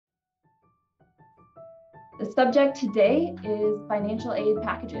The subject today is financial aid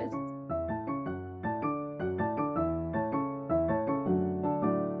packages.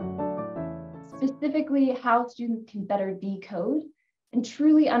 Specifically, how students can better decode and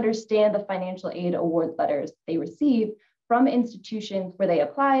truly understand the financial aid award letters they receive from institutions where they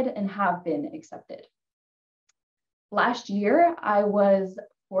applied and have been accepted. Last year, I was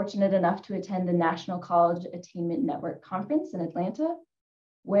fortunate enough to attend the National College Attainment Network Conference in Atlanta,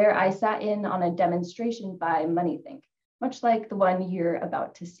 where I sat in on a demonstration by Moneythink, much like the one you're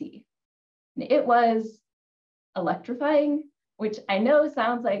about to see. And it was electrifying, which I know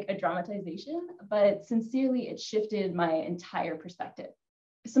sounds like a dramatization, but sincerely, it shifted my entire perspective.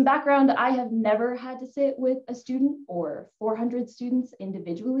 Some background, I have never had to sit with a student or 400 students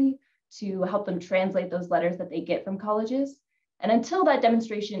individually to help them translate those letters that they get from colleges. And until that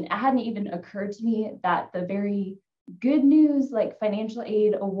demonstration, it hadn't even occurred to me that the very good news, like financial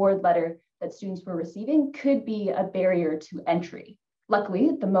aid award letter that students were receiving, could be a barrier to entry. Luckily,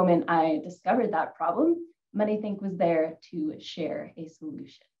 the moment I discovered that problem, Moneythink was there to share a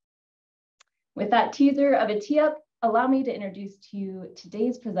solution. With that teaser of a tee-up, allow me to introduce to you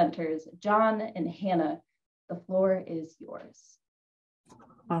today's presenters, John and Hannah. The floor is yours.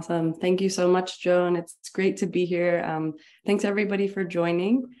 Awesome. Thank you so much, Joan. It's great to be here. Thanks everybody for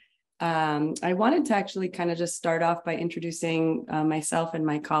joining. I wanted to actually kind of just start off by introducing myself and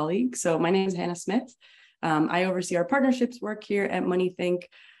my colleague. So my name is Hannah Smith. I oversee our partnerships work here at Moneythink.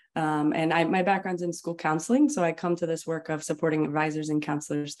 And my background's in school counseling. So I come to this work of supporting advisors and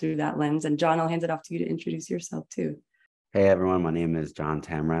counselors through that lens. And John, I'll hand it off to you to introduce yourself too. Hey everyone, my name is John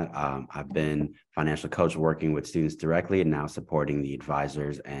Tamrat. I've been financial coach working with students directly and now supporting the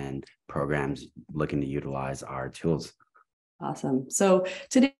advisors and programs looking to utilize our tools. Awesome. So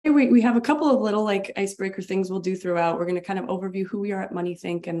today we have a couple of little like icebreaker things we'll do throughout. We're going to kind of overview who we are at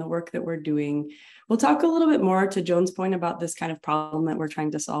Moneythink and the work that we're doing. We'll talk a little bit more to Joan's point about this kind of problem that we're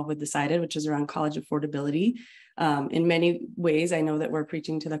trying to solve with DecidED, which is around college affordability. In many ways, I know that we're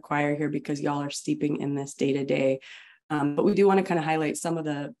preaching to the choir here because y'all are steeping in this day to day. But we do want to kind of highlight some of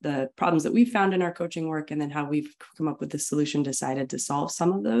the problems that we've found in our coaching work and then how we've come up with the solution DecidED to solve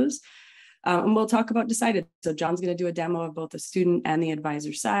some of those. And we'll talk about DecidED. So John's going to do a demo of both the student and the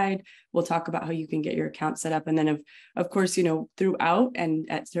advisor side. We'll talk about how you can get your account set up. And then of course, throughout and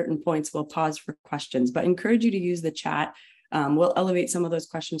at certain points, we'll pause for questions, but encourage you to use the chat. We'll elevate some of those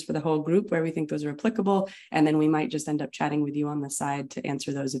questions for the whole group where we think those are applicable. And then we might just end up chatting with you on the side to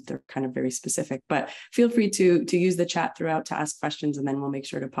answer those if they're kind of very specific. But feel free to use the chat throughout to ask questions, and then we'll make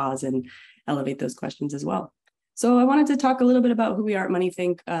sure to pause and elevate those questions as well. So I wanted to talk a little bit about who we are at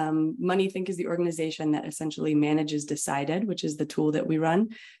Moneythink. Moneythink is the organization that essentially manages DecidED, which is the tool that we run.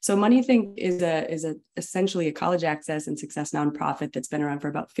 So Moneythink is essentially a college access and success nonprofit that's been around for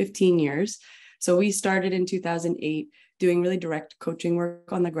about 15 years. So we started in 2008 doing really direct coaching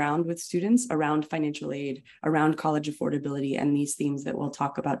work on the ground with students around financial aid, around college affordability, and these themes that we'll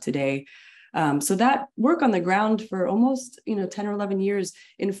talk about today. So that work on the ground for almost 10 or 11 years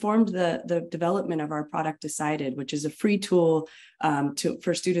informed the development of our product DecidED, which is a free tool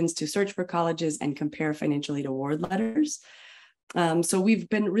for students to search for colleges and compare financial aid award letters. So we've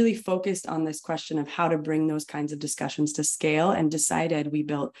been really focused on this question of how to bring those kinds of discussions to scale, and DecidED we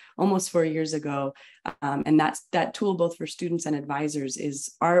built almost 4 years ago. And that tool, both for students and advisors,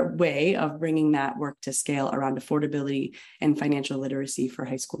 is our way of bringing that work to scale around affordability and financial literacy for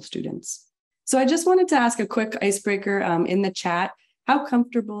high school students. So I just wanted to ask a quick icebreaker in the chat. How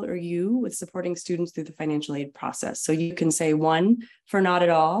comfortable are you with supporting students through the financial aid process? So you can say 1 for not at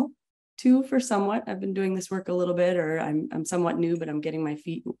all, 2 for somewhat. I've been doing this work a little bit, or I'm somewhat new, but I'm getting my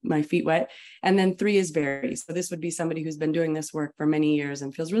feet wet. And then 3 is very. So this would be somebody who's been doing this work for many years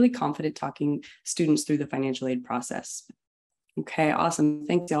and feels really confident talking students through the financial aid process. Okay, awesome.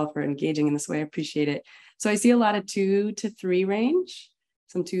 Thanks y'all for engaging in this way. I appreciate it. So I see a lot of 2 to 3 range,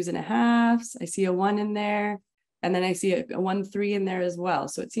 some 2.5s. I see a 1 in there. And then I see a 1-3 in there as well.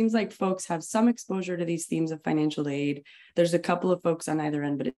 So it seems like folks have some exposure to these themes of financial aid. There's a couple of folks on either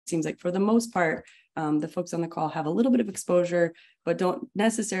end, but it seems like for the most part, the folks on the call have a little bit of exposure, but don't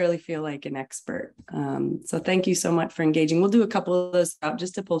necessarily feel like an expert. So thank you so much for engaging. We'll do a couple of those out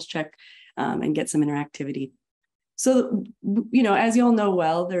just to pulse check and get some interactivity. So, as you all know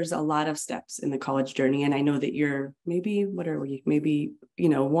well, there's a lot of steps in the college journey. And I know that you're maybe, what are we, maybe,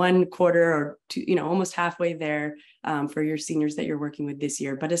 1 quarter or 2, almost halfway there for your seniors that you're working with this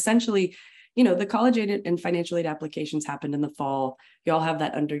year. But essentially, the college aid and financial aid applications happened in the fall. You all have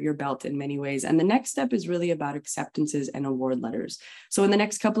that under your belt in many ways. And the next step is really about acceptances and award letters. So in the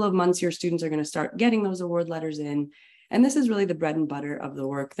next couple of months, your students are going to start getting those award letters in. And this is really the bread and butter of the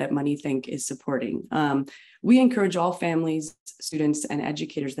work that Moneythink is supporting. We encourage all families, students, and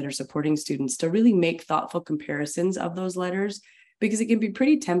educators that are supporting students to really make thoughtful comparisons of those letters, because it can be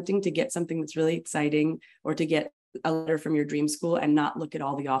pretty tempting to get something that's really exciting or to get a letter from your dream school and not look at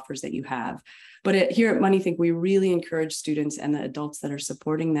all the offers that you have. But here at Moneythink, we really encourage students and the adults that are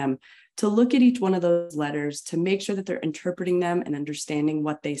supporting them to look at each one of those letters to make sure that they're interpreting them and understanding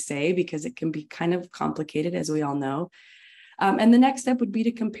what they say, because it can be kind of complicated, as we all know. And the next step would be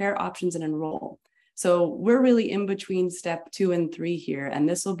to compare options and enroll. So we're really in between step 2 and 3 here, and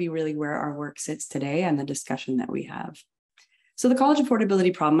this will be really where our work sits today and the discussion that we have. So the college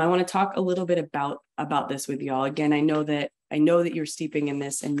affordability problem, I want to talk a little bit about this with y'all. Again, I know that you're steeping in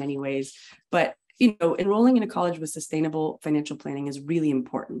this in many ways, but enrolling in a college with sustainable financial planning is really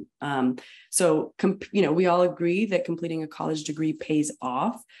important. We all agree that completing a college degree pays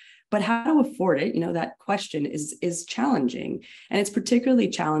off, but how to afford it, that question is challenging. And it's particularly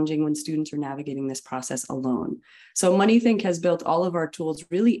challenging when students are navigating this process alone. So Moneythink has built all of our tools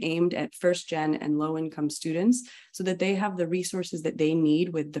really aimed at first-gen and low-income students so that they have the resources that they need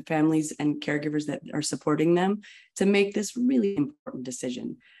with the families and caregivers that are supporting them to make this really important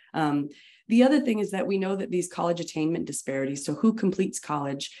decision. The other thing is that we know that these college attainment disparities, so who completes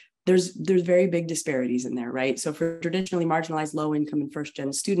college, there's very big disparities in there, right? So for traditionally marginalized low income and first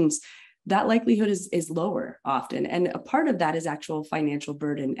gen students, that likelihood is lower often. And a part of that is actual financial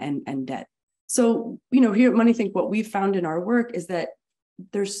burden and debt. So, here at Moneythink, what we've found in our work is that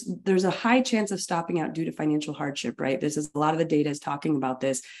there's a high chance of stopping out due to financial hardship, right? This is a lot of the data is talking about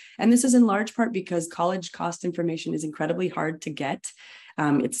this. And this is in large part because college cost information is incredibly hard to get.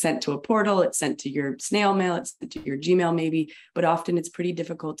 It's sent to a portal, it's sent to your snail mail, it's sent to your Gmail maybe, but often it's pretty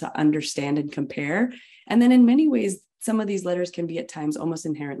difficult to understand and compare. And then in many ways, some of these letters can be at times almost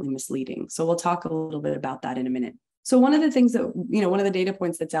inherently misleading. So we'll talk a little bit about that in a minute. So one of the things that, one of the data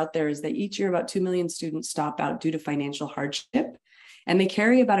points that's out there is that each year about 2 million students stop out due to financial hardship, and they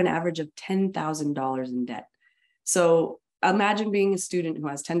carry about an average of $10,000 in debt. So imagine being a student who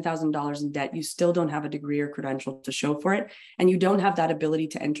has $10,000 in debt, you still don't have a degree or credential to show for it, and you don't have that ability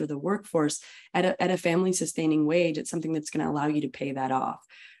to enter the workforce at a family sustaining wage. It's something that's going to allow you to pay that off.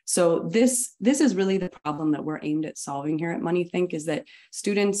 So this is really the problem that we're aimed at solving here at Moneythink, is that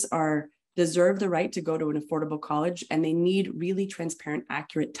students deserve the right to go to an affordable college, and they need really transparent,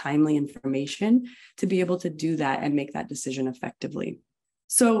 accurate, timely information to be able to do that and make that decision effectively.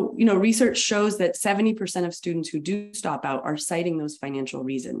 So, research shows that 70% of students who do stop out are citing those financial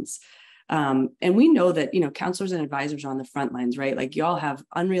reasons. And we know that, counselors and advisors are on the front lines, right? Like y'all have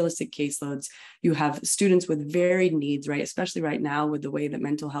unrealistic caseloads. You have students with varied needs, right? Especially right now with the way that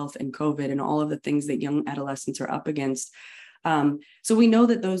mental health and COVID and all of the things that young adolescents are up against. So we know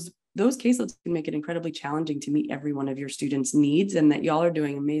that those caseloads can make it incredibly challenging to meet every one of your students' needs, and that y'all are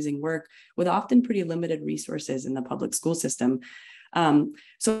doing amazing work with often pretty limited resources in the public school system.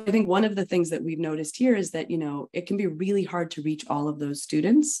 So I think one of the things that we've noticed here is that, it can be really hard to reach all of those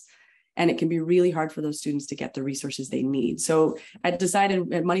students, and it can be really hard for those students to get the resources they need. So at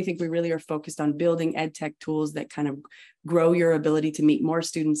DecidED, at Moneythink, we really are focused on building ed tech tools that kind of grow your ability to meet more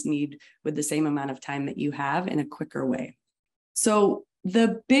students' need with the same amount of time that you have in a quicker way. So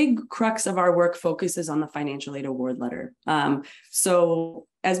the big crux of our work focuses on the financial aid award letter. So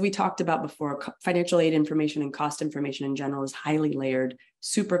as we talked about before, financial aid information and cost information in general is highly layered,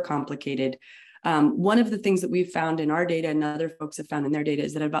 super complicated. One of the things that we've found in our data and other folks have found in their data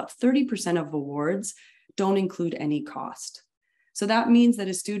is that about 30% of awards don't include any cost. So that means that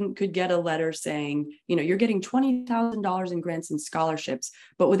a student could get a letter saying, you're getting $20,000 in grants and scholarships,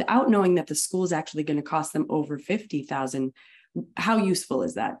 but without knowing that the school is actually going to cost them over $50,000. How useful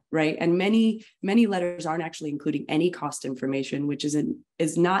is that, right? And many letters aren't actually including any cost information, which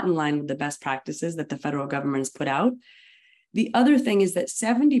is not in line with the best practices that the federal government has put out. The other thing is that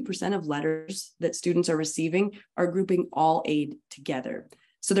 70% of letters that students are receiving are grouping all aid together.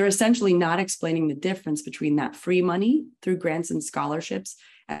 So they're essentially not explaining the difference between that free money through grants and scholarships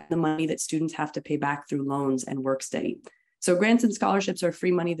and the money that students have to pay back through loans and work study. So grants and scholarships are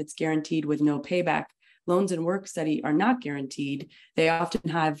free money that's guaranteed with no payback. Loans and work study are not guaranteed. They often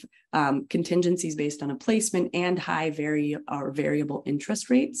have contingencies based on a placement and high variable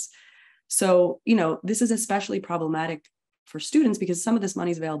interest rates. So, this is especially problematic for students because some of this money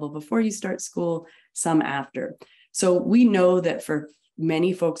is available before you start school, some after. So we know that for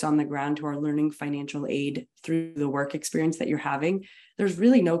many folks on the ground who are learning financial aid through the work experience that you're having, there's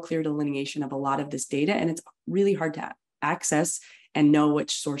really no clear delineation of a lot of this data, and it's really hard to access and know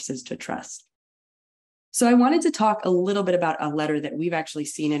which sources to trust. So I wanted to talk a little bit about a letter that we've actually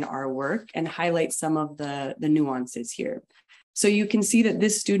seen in our work and highlight some of the nuances here. So you can see that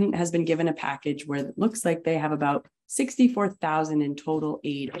this student has been given a package where it looks like they have about $64,000 in total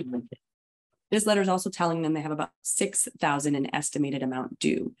aid. This letter is also telling them they have about $6,000 in estimated amount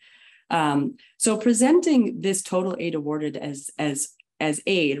due. So presenting this total aid awarded as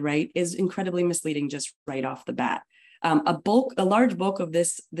aid, right, is incredibly misleading just right off the bat. A large bulk of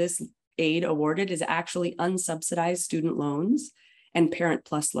this aid awarded is actually unsubsidized student loans and Parent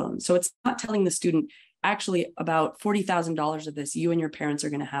Plus loans. So it's not telling the student actually about $40,000 of this you and your parents are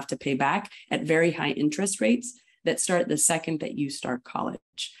going to have to pay back at very high interest rates that start the second that you start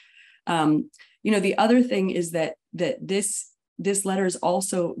college. The other thing is that this letter is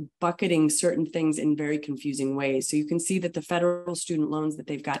also bucketing certain things in very confusing ways. So you can see that the federal student loans that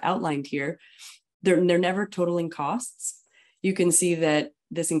they've got outlined here, they're never totaling costs. You can see that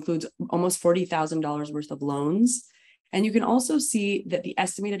this includes almost $40,000 worth of loans. And you can also see that the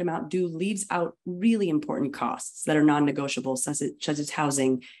estimated amount due leaves out really important costs that are non-negotiable, such as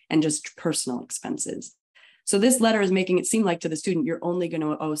housing and just personal expenses. So this letter is making it seem like to the student, you're only going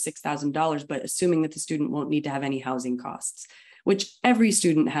to owe $6,000, but assuming that the student won't need to have any housing costs, which every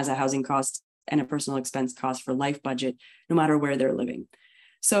student has a housing cost and a personal expense cost for life budget, no matter where they're living.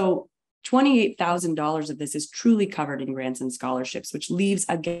 So $28,000 of this is truly covered in grants and scholarships, which leaves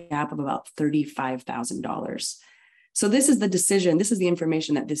a gap of about $35,000. So this is the decision, this is the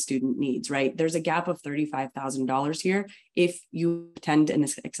information that this student needs, right? There's a gap of $35,000 here. If you attend and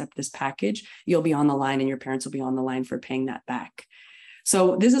accept this package, you'll be on the line and your parents will be on the line for paying that back.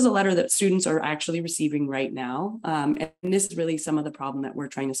 So this is a letter that students are actually receiving right now. And this is really some of the problem that we're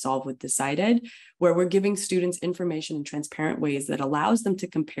trying to solve with DecidED, where we're giving students information in transparent ways that allows them to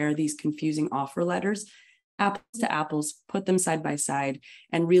compare these confusing offer letters, apples to apples, put them side by side,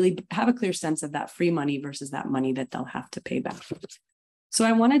 and really have a clear sense of that free money versus that money that they'll have to pay back. So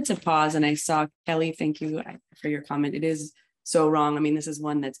I wanted to pause, and I saw Kelly, thank you for your comment. It is so wrong. I mean, this is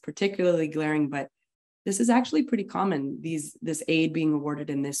one that's particularly glaring, but this is actually pretty common, this aid being awarded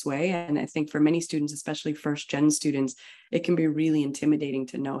in this way. And I think for many students, especially first-gen students, it can be really intimidating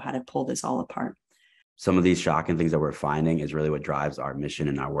to know how to pull this all apart. Some of these shocking things that we're finding is really what drives our mission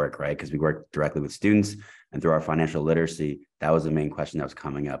and our work, right? Because we work directly with students, and through our financial literacy, that was the main question that was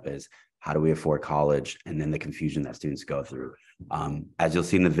coming up is, how do we afford college? And then the confusion that students go through. As you'll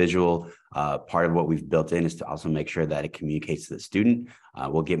see in the visual, part of what we've built in is to also make sure that it communicates to the student.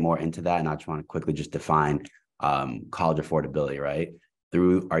 We'll get more into that. And I just want to quickly just define college affordability, right?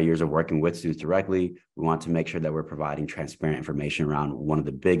 Through our years of working with students directly, we want to make sure that we're providing transparent information around one of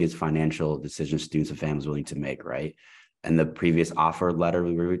the biggest financial decisions students and families will need to make, right? And the previous offer letter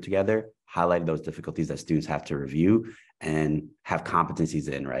we reviewed together highlighted those difficulties that students have to review and have competencies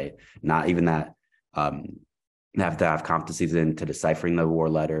in, right? Not even that, they have to have competencies into deciphering the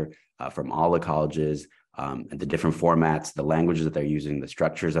award letter from all the colleges, and the different formats, the languages that they're using, the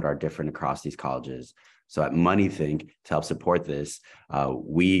structures that are different across these colleges. So at Moneythink, to help support this,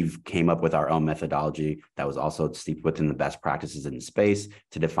 we've came up with our own methodology that was also steeped within the best practices in the space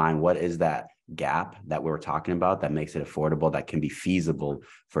to define what is that gap that we're talking about that makes it affordable, that can be feasible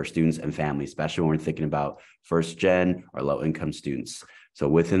for students and families, especially when we're thinking about first gen or low income students. So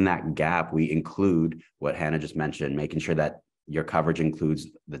within that gap, we include what Hannah just mentioned, making sure that your coverage includes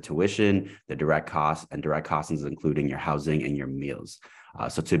the tuition, the direct costs, and direct costs is including your housing and your meals.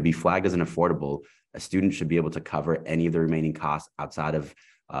 So to be flagged as an affordable, a student should be able to cover any of the remaining costs outside of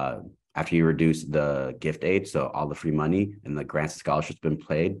after you reduce the gift aid, so all the free money and the grants and scholarships been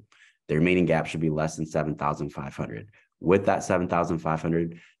paid, the remaining gap should be less than $7,500. With that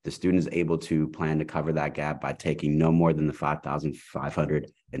 $7,500, the student is able to plan to cover that gap by taking no more than the $5,500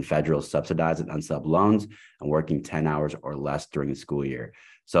 in federal subsidized and unsub loans and working 10 hours or less during the school year.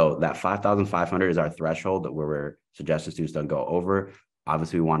 So that $5,500 is our threshold where we're suggesting students don't go over.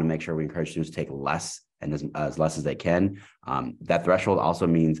 Obviously, we want to make sure we encourage students to take less and as less as they can. That threshold also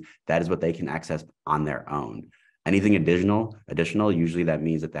means that is what they can access on their own. Anything additional, usually that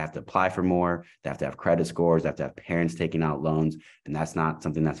means that they have to apply for more, they have to have credit scores, they have to have parents taking out loans, and that's not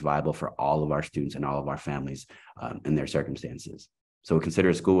something that's viable for all of our students and all of our families in their circumstances. So we consider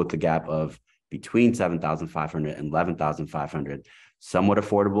a school with the gap of between $7,500 and $11,500 somewhat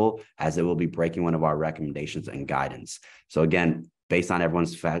affordable, as it will be breaking one of our recommendations and guidance. So again, based on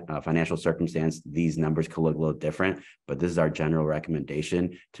everyone's financial circumstance, these numbers could look a little different, but this is our general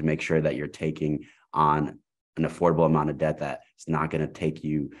recommendation to make sure that you're taking on an affordable amount of debt that is not going to take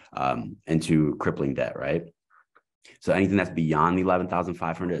you into crippling debt, right? So anything that's beyond the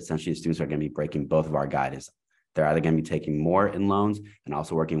 $11,500, essentially the students are going to be breaking both of our guidance. They're either going to be taking more in loans and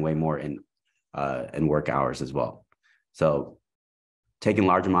also working way more in and work hours as well. So taking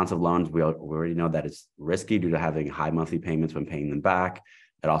large amounts of loans, we already know that it's risky due to having high monthly payments when paying them back.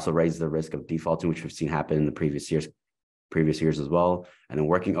 It also raises the risk of defaulting, which we've seen happen in the previous years as well. And then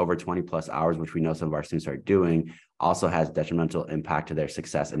working over 20 plus hours, which we know some of our students are doing, also has detrimental impact to their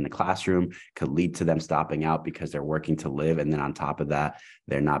success in the classroom, could lead to them stopping out because they're working to live. And then on top of that,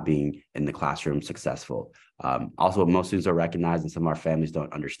 they're not being in the classroom successful. Also, what most students don't recognize and some of our families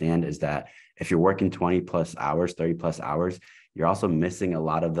don't understand is that if you're working 20 plus hours, 30 plus hours, you're also missing a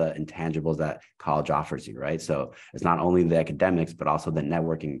lot of the intangibles that college offers you, right? So it's not only the academics, but also the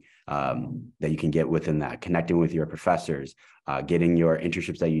networking that you can get within that, connecting with your professors, getting your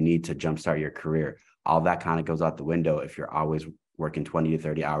internships that you need to jumpstart your career. All that kind of goes out the window if you're always working 20 to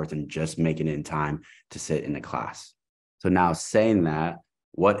 30 hours and just making it in time to sit in a class. So now saying that,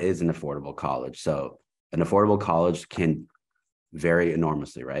 what is an affordable college? So an affordable college can vary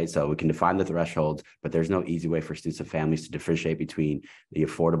enormously, right? So we can define the thresholds, but there's no easy way for students and families to differentiate between the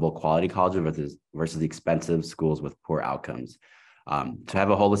affordable quality colleges versus the expensive schools with poor outcomes. To have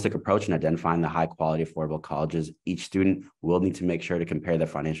a holistic approach in identifying the high quality affordable colleges, each student will need to make sure to compare the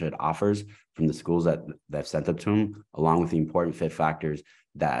financial aid offers from the schools that have sent up to them, along with the important fit factors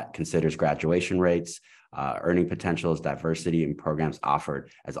that considers graduation rates, earning potentials, diversity, and programs offered,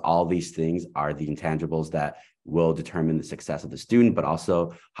 as all these things are the intangibles that will determine the success of the student, but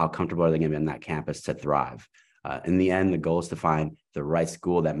also how comfortable are they going to be on that campus to thrive. In the end, the goal is to find the right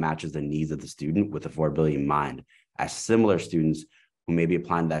school that matches the needs of the student with affordability in mind, as similar students who may be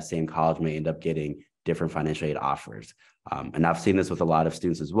applying to that same college may end up getting different financial aid offers. And I've seen this with a lot of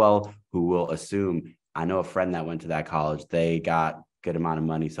students as well, who will assume, I know a friend that went to that college, they got good amount of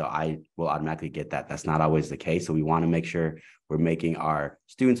money, so I will automatically get that. That's not always the case. So we want to make sure we're making our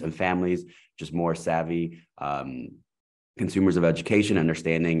students and families just more savvy consumers of education,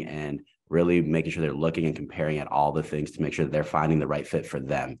 understanding, and really making sure they're looking and comparing at all the things to make sure that they're finding the right fit for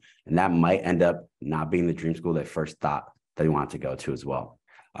them. And that might end up not being the dream school they first thought they wanted to go to as well.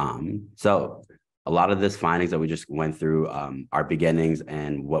 So a lot of this findings that we just went through, our beginnings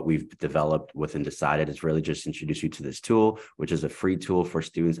and what we've developed within DecidED is really just introduce you to this tool, which is a free tool for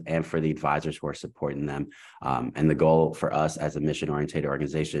students and for the advisors who are supporting them. And the goal for us as a mission-oriented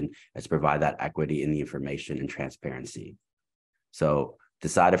organization is to provide that equity in the information and transparency. So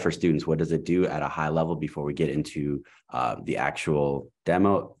DecidED for students, what does it do at a high level before we get into the actual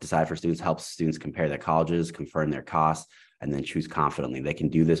demo? DecidED for students helps students compare their colleges, confirm their costs, and then choose confidently. They can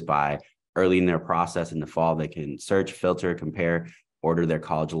do this by early in their process in the fall. They can search, filter, compare, order their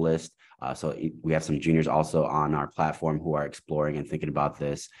college list. So we have some juniors also on our platform who are exploring and thinking about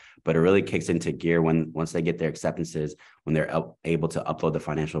this, but it really kicks into gear once they get their acceptances, when they're able to upload the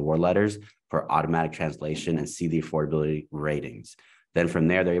financial award letters for automatic translation and see the affordability ratings. Then from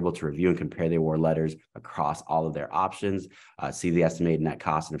there, they're able to review and compare the award letters across all of their options, see the estimated net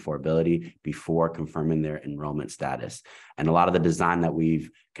cost and affordability before confirming their enrollment status. And a lot of the design that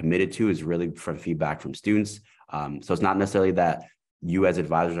we've committed to is really from feedback from students. So it's not necessarily that you as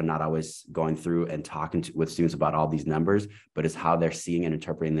advisors are not always going through and talking with students about all these numbers, but it's how they're seeing and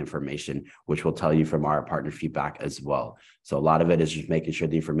interpreting the information, which we'll tell you from our partner feedback as well. So a lot of it is just making sure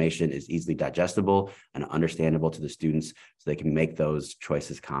the information is easily digestible and understandable to the students so they can make those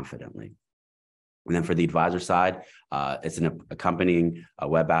choices confidently. And then for the advisor side, it's an accompanying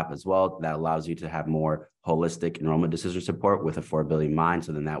web app as well that allows you to have more holistic enrollment decision support with affordability in mind.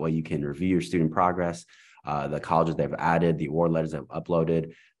 So then that way you can review your student progress, the colleges they've added, the award letters they've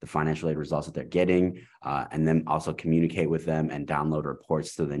uploaded, the financial aid results that they're getting, and then also communicate with them and download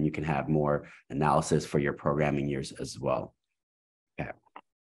reports so then you can have more analysis for your programming years as well. Okay.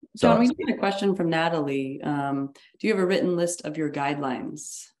 So, John, we have a question from Natalie. Do you have a written list of your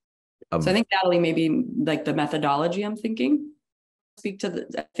guidelines? So I think Natalie, maybe like the methodology I'm thinking. Speak to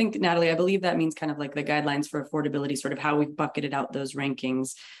I think Natalie, I believe that means kind of like the guidelines for affordability, sort of how we've bucketed out those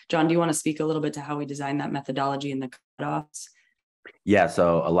rankings. John, do you want to speak a little bit to how we designed that methodology and the cutoffs? Yeah,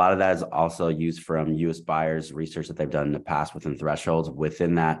 so a lot of that is also used from US Buyers research that they've done in the past within thresholds.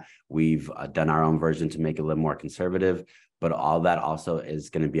 Within that, we've done our own version to make it a little more conservative, but all that also is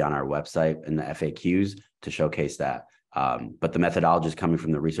going to be on our website in the FAQs to showcase that. But the methodology is coming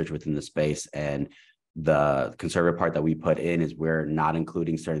from the research within the space, and the conservative part that we put in is we're not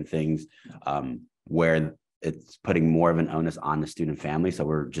including certain things where it's putting more of an onus on the student family. So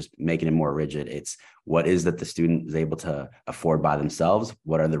we're just making it more rigid. It's what is that the student is able to afford by themselves?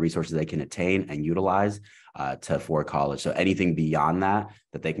 What are the resources they can attain and utilize to afford college? So anything beyond that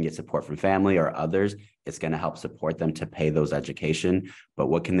they can get support from family or others, it's going to help support them to pay those education. But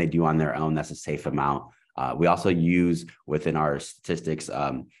what can they do on their own? That's a safe amount. We also use within our statistics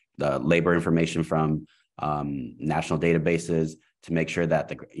the labor information from national databases to make sure that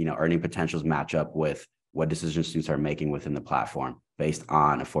the earning potentials match up with what decisions students are making within the platform based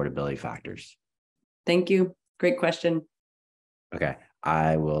on affordability factors. Thank you. Great question. Okay,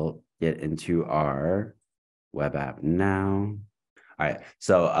 I will get into our web app now. All right,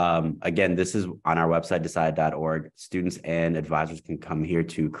 so again, this is on our website, DecidED.org. Students and advisors can come here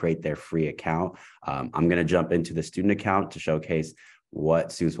to create their free account. I'm going to jump into the student account to showcase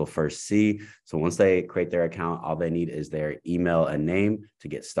what students will first see. So once they create their account, all they need is their email and name to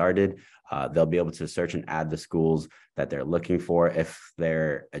get started. They'll be able to search and add the schools that they're looking for. If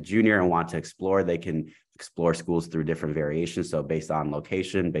they're a junior and want to explore, they can explore schools through different variations. So based on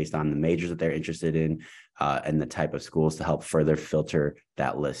location, based on the majors that they're interested in, and the type of schools to help further filter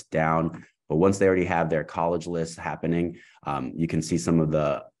that list down. But once they already have their college list happening, you can see some of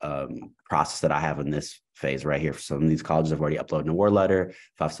the process that I have in this phase right here. For some of these colleges, I've already uploaded an award letter,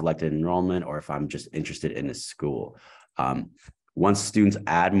 if I've selected enrollment, or if I'm just interested in a school. Once students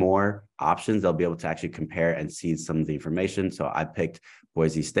add more options, they'll be able to actually compare and see some of the information. So I picked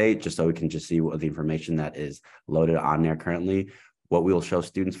Boise State just so we can just see what the information that is loaded on there currently. What we will show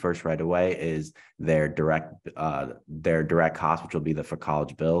students first right away is their direct cost, which will be the for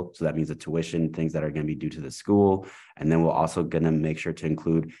college bill. So that means the tuition, things that are going to be due to the school. And then we're also going to make sure to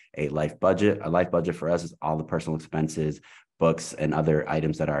include a life budget. A life budget for us is all the personal expenses, books, and other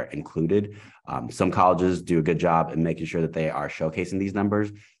items that are included. Some colleges do a good job in making sure that they are showcasing these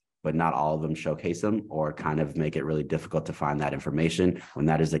numbers, but not all of them showcase them or kind of make it really difficult to find that information. When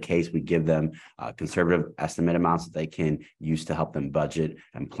that is the case, we give them conservative estimate amounts that they can use to help them budget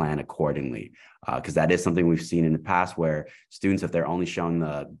and plan accordingly. Because that is something we've seen in the past where students, if they're only shown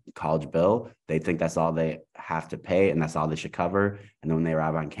the college bill, they think that's all they have to pay and that's all they should cover. And then when they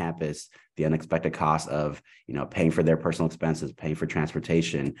arrive on campus, the unexpected cost of paying for their personal expenses, paying for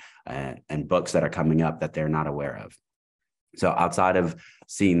transportation, and books that are coming up that they're not aware of. So outside of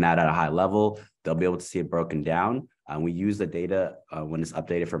seeing that at a high level, they'll be able to see it broken down. We use the data when it's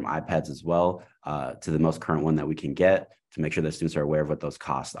updated from iPads as well to the most current one that we can get to make sure that students are aware of what those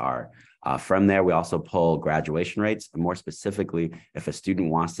costs are. From there, we also pull graduation rates. More specifically, if a student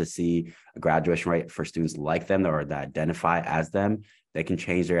wants to see a graduation rate for students like them or that identify as them, they can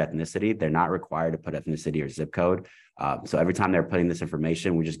change their ethnicity. They're not required to put ethnicity or zip code. So every time they're putting this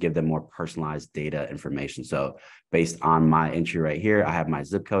information, we just give them more personalized data information. So based on my entry right here, I have my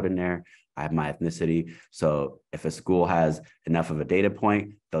zip code in there. I have my ethnicity. So if a school has enough of a data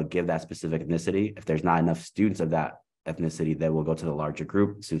point, they'll give that specific ethnicity. If there's not enough students of that ethnicity, they will go to the larger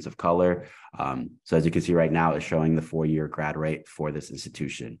group, students of color. So as you can see right now, it's showing the 4-year grad rate for this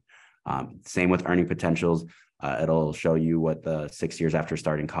institution. Same with earning potentials. It'll show you what the 6 years after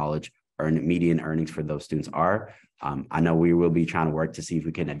starting college median earnings for those students are. I know we will be trying to work to see if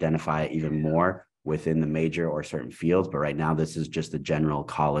we can identify even more within the major or certain fields, but right now this is just the general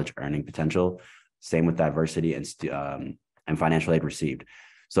college earning potential. Same with diversity and financial aid received.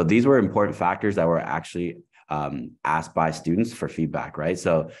 So these were important factors that were actually asked by students for feedback, right?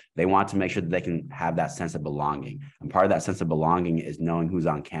 So they want to make sure that they can have that sense of belonging. And part of that sense of belonging is knowing who's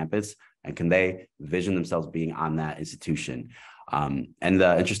on campus and can they vision themselves being on that institution. And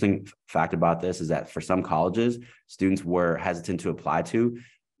the interesting fact about this is that for some colleges, students were hesitant to apply to.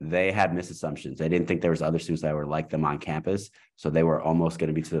 They had misassumptions. They didn't think there was other students that were like them on campus. So they were almost going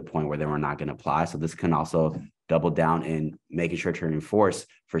to be to the point where they were not going to apply. So this can also double down in making sure to enforce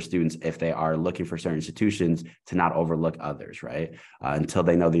for students if they are looking for certain institutions to not overlook others, right? Until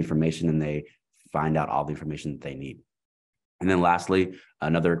they know the information and they find out all the information that they need. And then lastly,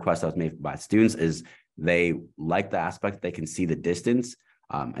 another request that was made by students is they like the aspect that they can see the distance.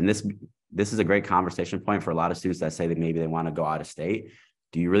 And this is a great conversation point for a lot of students that say that maybe they want to go out of state.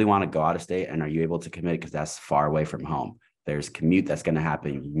 Do you really want to go out of state? And are you able to commit? Because that's far away from home. There's commute that's going to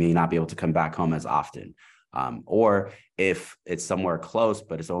happen. You may not be able to come back home as often. Or if it's somewhere close,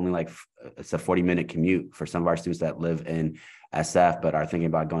 but it's only like it's a 40-minute commute for some of our students that live in SF, but are thinking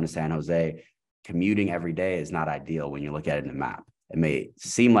about going to San Jose, commuting every day is not ideal when you look at it in the map. It may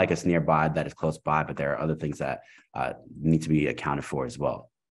seem like it's nearby, that it's close by, but there are other things that need to be accounted for as well.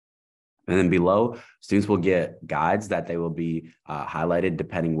 And then below, students will get guides that they will be highlighted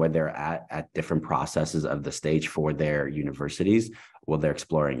depending where they're at different processes of the stage for their universities while they're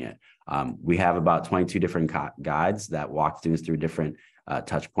exploring it. We have about 22 different guides that walk students through different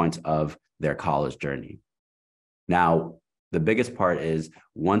touch points of their college journey. Now, the biggest part is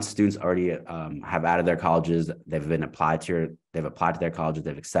once students already have added their colleges, they've applied to their colleges,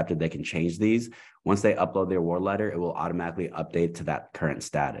 they've accepted, they can change these. Once they upload their award letter, it will automatically update to that current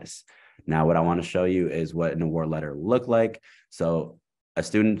status. Now, what I want to show you is what an award letter look like. So a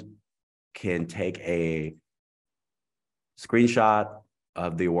student can take a screenshot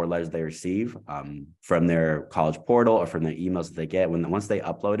of the award letters they receive from their college portal or from the emails that they get. Once they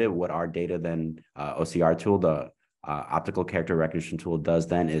upload it, what our data then OCR tool, the optical character recognition tool, does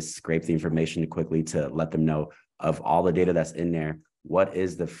then is scrape the information quickly to let them know of all the data that's in there, what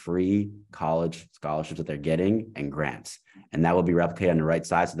is the free college scholarships that they're getting and grants. And that will be replicated on the right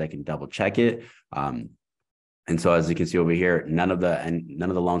side so they can double check it. And so as you can see over here, none of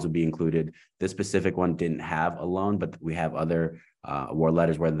the loans would be included. This specific one didn't have a loan, but we have other award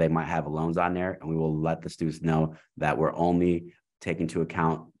letters where they might have loans on there, and we will let the students know that we're only taking into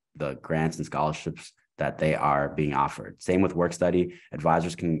account the grants and scholarships that they are being offered. Same with work study.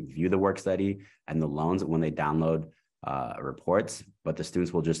 Advisors can view the work study and the loans when they download reports, but the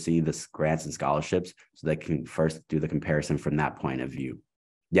students will just see the grants and scholarships so they can first do the comparison from that point of view.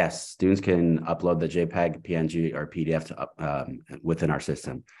 Yes, students can upload the JPEG, PNG, or PDF to, within our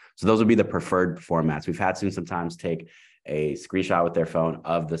system. So those would be the preferred formats. We've had students sometimes take a screenshot with their phone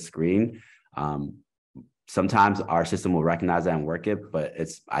of the screen. Sometimes our system will recognize that and work it, but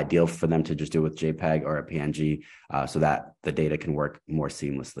it's ideal for them to just do it with JPEG or a PNG so that the data can work more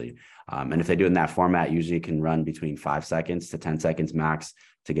seamlessly. And if they do it in that format, usually it can run between 5 seconds to 10 seconds max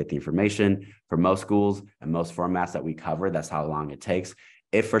to get the information. For most schools and most formats that we cover, that's how long it takes.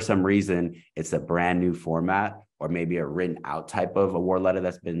 If for some reason it's a brand new format or maybe a written out type of award letter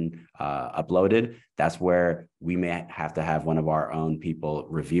that's been uploaded, that's where we may have to have one of our own people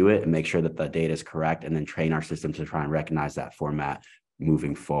review it and make sure that the data is correct and then train our system to try and recognize that format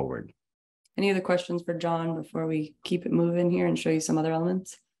moving forward. Any other questions for John before we keep it moving here and show you some other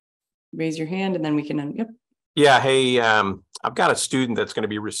elements? Raise your hand and then we can, yep. Yeah, hey, I've got a student that's going to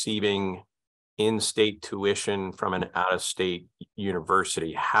be receiving in-state tuition from an out-of-state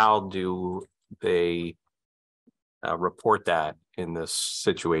university. How do they report that in this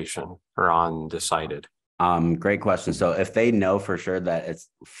situation or on DecidED? Great question. So if they know for sure that it's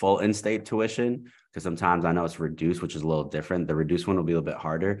full in-state tuition, because sometimes I know it's reduced, which is a little different. The reduced one will be a little bit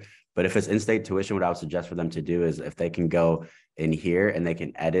harder. But if it's in-state tuition, what I would suggest for them to do is if they can go in here and they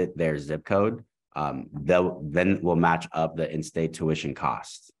can edit their zip code, we'll match up the in-state tuition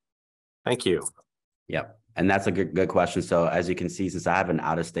costs. Thank you. Yep. And that's a good question. So as you can see, since I have an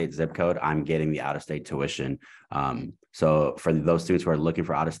out-of-state zip code, I'm getting the out-of-state tuition. So for those students who are looking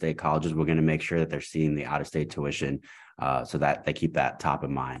for out-of-state colleges, we're going to make sure that they're seeing the out-of-state tuition so that they keep that top of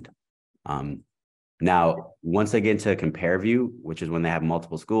mind. Now, once they get into compare view, which is when they have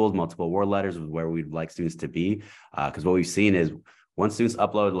multiple schools, multiple award letters, where we'd like students to be, because what we've seen is once students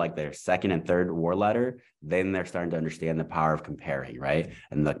upload like their second and third award letter, then they're starting to understand the power of comparing, right?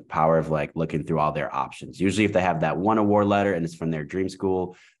 And the power of like looking through all their options. Usually if they have that one award letter and it's from their dream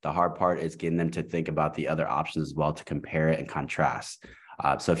school, the hard part is getting them to think about the other options as well to compare it and contrast.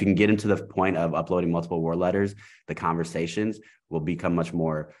 So if you can get into the point of uploading multiple award letters, the conversations will become much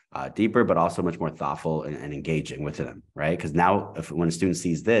more deeper, but also much more thoughtful and engaging with them, right? Because now when a student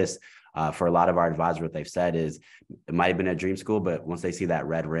sees this, for a lot of our advisors, what they've said is it might have been a dream school, but once they see that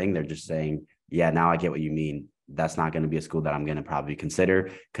red ring, they're just saying, yeah, now I get what you mean. That's not going to be a school that I'm going to probably consider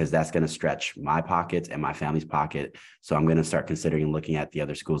because that's going to stretch my pockets and my family's pocket. So I'm going to start considering looking at the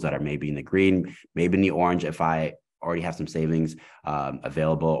other schools that are maybe in the green, maybe in the orange if I already have some savings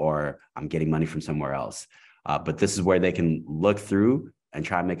available or I'm getting money from somewhere else. But this is where they can look through and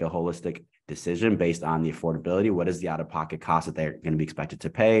try and make a holistic decision based on the affordability. What is the out-of-pocket cost that they're going to be expected to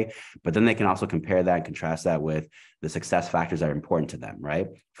pay? But then they can also compare that and contrast that with the success factors that are important to them, right?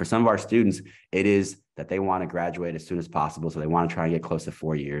 For some of our students, it is that they want to graduate as soon as possible. So they want to try and get close to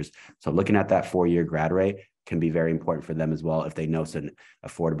 4 years. So looking at that 4-year grad rate can be very important for them as well if they know it's an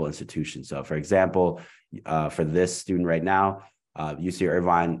affordable institution. So for example, for this student right now, UC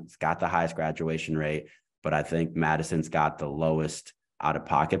Irvine's got the highest graduation rate, but I think Madison's got the lowest out of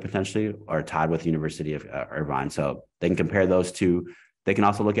pocket potentially, or tied with University of Irvine. So they can compare those two. They can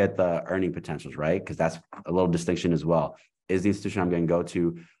also look at the earning potentials, right? Because that's a little distinction as well. Is the institution I'm going to go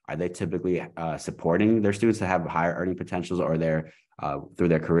to, are they typically supporting their students to have higher earning potentials or their through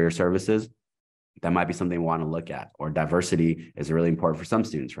their career services? That might be something we want to look at. Or diversity is really important for some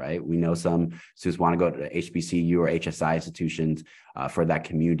students, right? We know some students want to go to HBCU or HSI institutions for that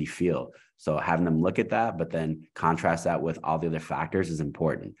community feel. So having them look at that, but then contrast that with all the other factors is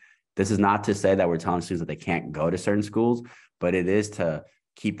important. This is not to say that we're telling students that they can't go to certain schools, but it is to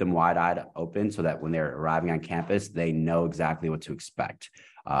keep them wide-eyed open so that when they're arriving on campus, they know exactly what to expect.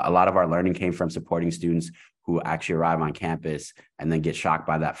 A lot of our learning came from supporting students who actually arrive on campus and then get shocked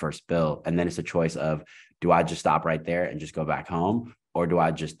by that first bill. And then it's a choice of, do I just stop right there and just go back home? Or do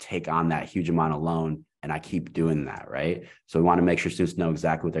I just take on that huge amount of loan and I keep doing that, right? So we want to make sure students know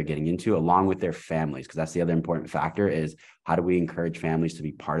exactly what they're getting into, along with their families, because that's the other important factor is how do we encourage families to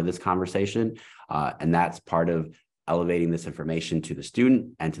be part of this conversation? And that's part of elevating this information to the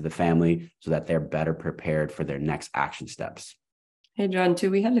student and to the family so that they're better prepared for their next action steps. Hey, John, too,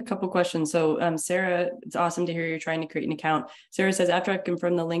 we had a couple questions. So Sarah, it's awesome to hear you're trying to create an account. Sarah says, after I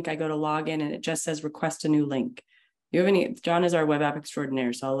confirm the link, I go to log in and it just says request a new link. You have any, John is our web app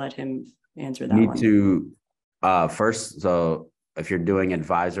extraordinaire, so I'll let him answer that one. Need to first, so if you're doing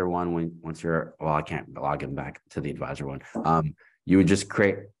advisor one, once you're, well, I can't log in back to the advisor one. You would just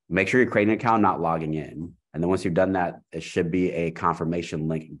make sure you're creating an account, not logging in. And then once you've done that, it should be a confirmation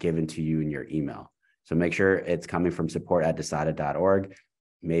link given to you in your email. So make sure it's coming from support@decided.org.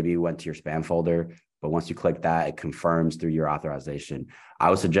 Maybe you went to your spam folder, but once you click that, it confirms through your authorization. I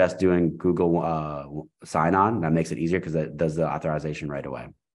would suggest doing Google sign on. That makes it easier because it does the authorization right away.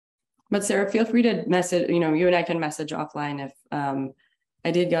 But Sarah, feel free to message, you and I can message offline if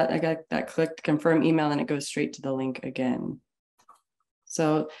I got that clicked confirm email and it goes straight to the link again.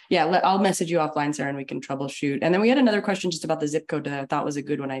 So yeah, I'll message you offline, Sarah, and we can troubleshoot. And then we had another question just about the zip code that I thought was a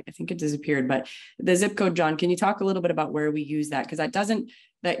good one. I think it disappeared, but the zip code, John, can you talk a little bit about where we use that? Because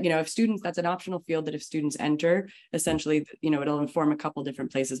if students, that's an optional field that if students enter, essentially, it'll inform a couple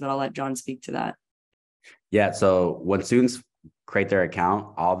different places, but I'll let John speak to that. Yeah, so when students create their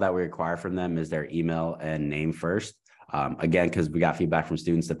account, all that we require from them is their email and name first. Again, because we got feedback from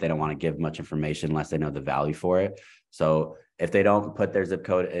students that they don't want to give much information unless they know the value for it. So if they don't put their zip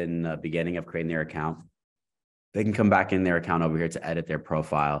code in the beginning of creating their account, they can come back in their account over here to edit their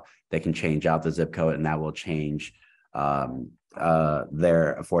profile. They can change out the zip code and that will change their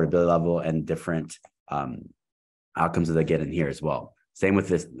affordability level and different outcomes that they get in here as well. Same with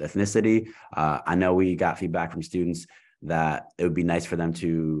this ethnicity. I know we got feedback from students that it would be nice for them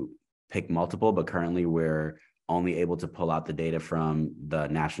to pick multiple, but currently we're only able to pull out the data from the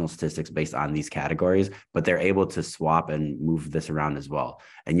national statistics based on these categories, but they're able to swap and move this around as well.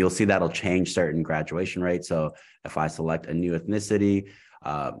 And you'll see that'll change certain graduation rates. So if I select a new ethnicity,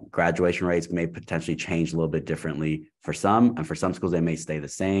 graduation rates may potentially change a little bit differently for some, and for some schools, they may stay the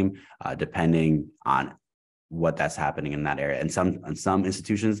same, depending on what that's happening in that area. And some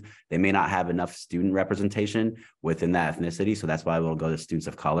institutions, they may not have enough student representation within that ethnicity. So that's why we'll go to students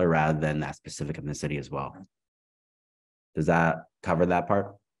of color rather than that specific ethnicity as well. Does that cover that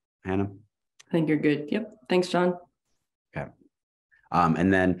part, Hannah? I think you're good. Yep. Thanks, John. Okay.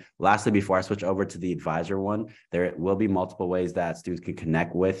 And then lastly, before I switch over to the advisor one, there will be multiple ways that students can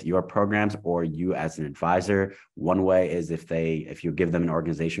connect with your programs or you as an advisor. One way is if you give them an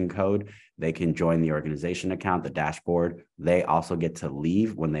organization code, they can join the organization account, the dashboard. They also get to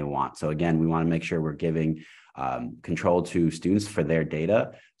leave when they want. So again, we want to make sure we're giving control to students for their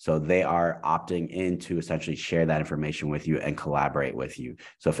data. So they are opting in to essentially share that information with you and collaborate with you.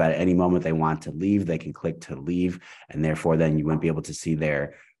 So if at any moment they want to leave, they can click to leave, and therefore then you wouldn't be able to see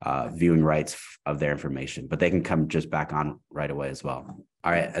their viewing rights of their information, but they can come just back on right away as well.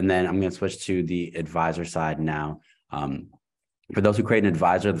 All right, and then I'm going to switch to the advisor side now. For those who create an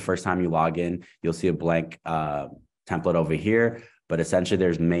advisor, the first time you log in, you'll see a blank template over here. But essentially,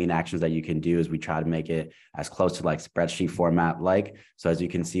 there's main actions that you can do as we try to make it as close to like spreadsheet format like. So as you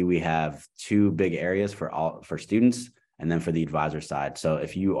can see, we have two big areas for students and then for the advisor side. So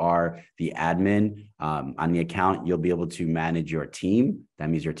if you are the admin on the account, you'll be able to manage your team. That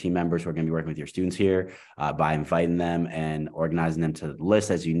means your team members who are going to be working with your students here by inviting them and organizing them to the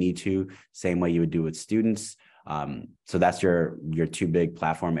list as you need to, same way you would do with students. So that's your two big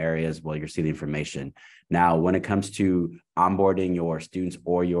platform areas where you'll see the information. Now, when it comes to onboarding your students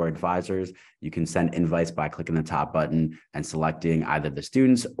or your advisors, you can send invites by clicking the top button and selecting either the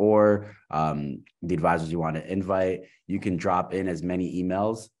students or the advisors you want to invite. You can drop in as many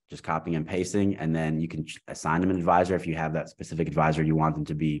emails, just copying and pasting, and then you can assign them an advisor if you have that specific advisor you want them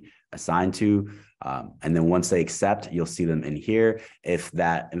to be assigned to. And then once they accept, you'll see them in here. If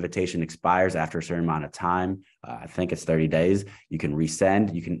that invitation expires after a certain amount of time, I think it's 30 days, you can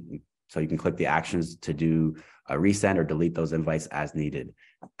resend. So you can click the actions to do a resend or delete those invites as needed.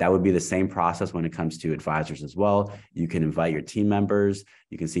 That would be the same process when it comes to advisors as well. You can invite your team members.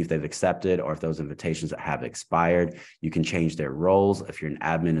 You can see if they've accepted or if those invitations have expired. You can change their roles if you're an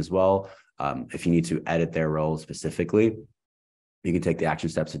admin as well. If you need to edit their role specifically, you can take the action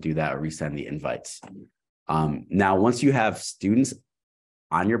steps to do that or resend the invites. Now, once you have students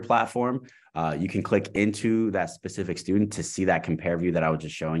on your platform, you can click into that specific student to see that compare view that I was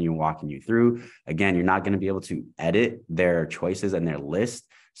just showing you and walking you through. Again, you're not going to be able to edit their choices and their list.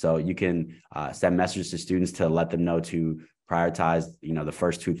 So you can send messages to students to let them know to prioritize, the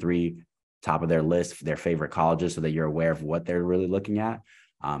first 2, 3 top of their list, their favorite colleges, so that you're aware of what they're really looking at.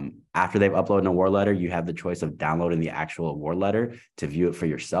 After they've uploaded an award letter, you have the choice of downloading the actual award letter to view it for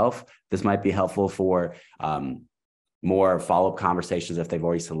yourself. This might be helpful for more follow-up conversations if they've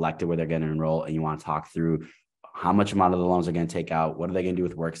already selected where they're going to enroll and you want to talk through how much amount of the loans are going to take out, what are they going to do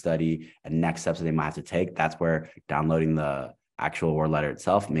with work study, and next steps that they might have to take. That's where downloading the actual award letter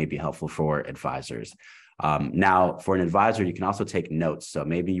itself may be helpful for advisors. Now, for an advisor, you can also take notes. So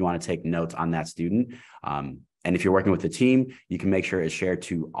maybe you want to take notes on that student. And if you're working with a team, you can make sure it's shared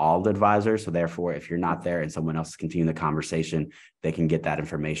to all the advisors. So therefore, if you're not there and someone else is continuing the conversation, they can get that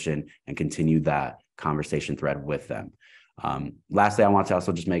information and continue that conversation thread with them. Lastly, I want to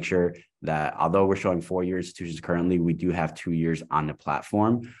also just make sure that although we're showing 4-year institutions currently, we do have 2 years on the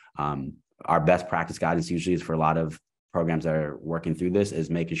platform. Our best practice guidance usually is for a lot of programs that are working through this is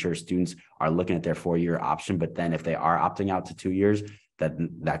making sure students are looking at their 4-year option, but then if they are opting out to 2 years,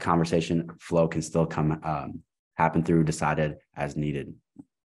 that conversation flow can still happen through DecidED as needed.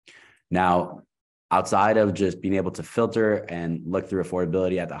 Now, outside of just being able to filter and look through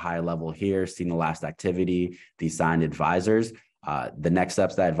affordability at the high level here, seeing the last activity, the assigned advisors, the next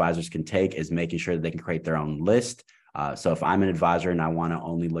steps that advisors can take is making sure that they can create their own list. So if I'm an advisor and I want to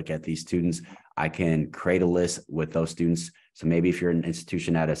only look at these students, I can create a list with those students. So maybe if you're an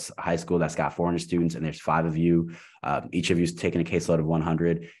institution at a high school that's got 400 students and there's 5 of you, each of you is taking a caseload of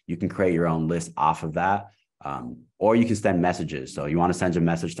 100, you can create your own list off of that. Or you can send messages. So you want to send a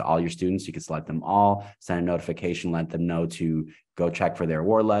message to all your students, you can select them all, send a notification, let them know to go check for their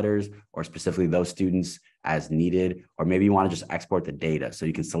award letters or specifically those students as needed. Or maybe you want to just export the data. So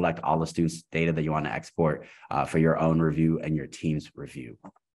you can select all the students' data that you want to export for your own review and your team's review.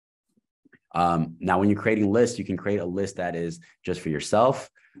 Now, when you're creating lists, you can create a list that is just for yourself.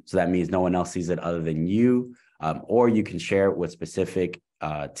 So that means no one else sees it other than you. Or you can share it with specific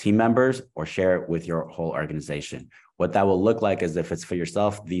team members or share it with your whole organization. What that will look like is if it's for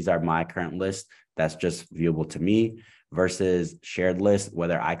yourself, these are my current list that's just viewable to me versus shared list,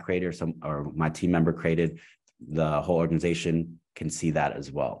 whether I created or my team member created, the whole organization can see that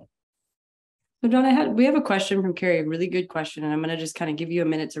as well. So John, we have a question from Carrie, a really good question, and I'm going to just kind of give you a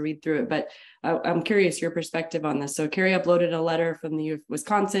minute to read through it, but I'm curious your perspective on this. So Carrie uploaded a letter from the U of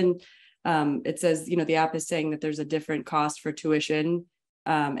Wisconsin. It says, the app is saying that there's a different cost for tuition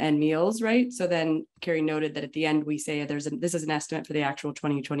and meals, right? So then Carrie noted that at the end we say this is an estimate for the actual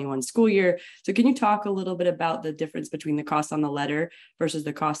 2021 school year. So can you talk a little bit about the difference between the cost on the letter versus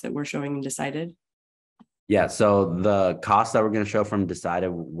the cost that we're showing in DecidED? Yeah, so the cost that we're going to show from DecidED,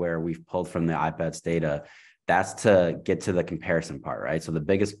 where we've pulled from the iPad's data, that's to get to the comparison part, right? So the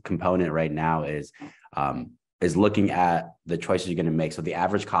biggest component right now is looking at the choices you're going to make. So the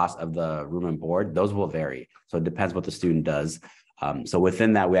average cost of the room and board, those will vary. So it depends what the student does. So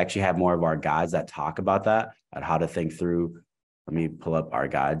within that, we actually have more of our guides that talk about that, at how to think through. Let me pull up our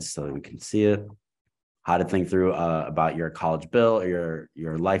guides so that we can see it. How to think through about your college bill or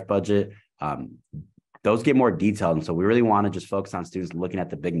your life budget. Those get more detailed. And so we really want to just focus on students looking at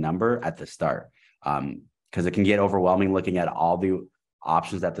the big number at the start, because it can get overwhelming looking at all the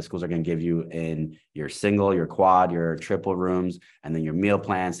options that the schools are going to give you in your single, your quad, your triple rooms, and then your meal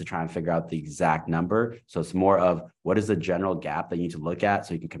plans to try and figure out the exact number. So it's more of what is the general gap that you need to look at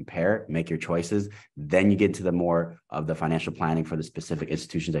so you can compare, make your choices. Then you get to the more of the financial planning for the specific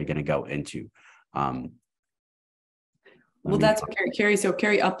institutions that you're going to go into. Well, that's what Carrie. So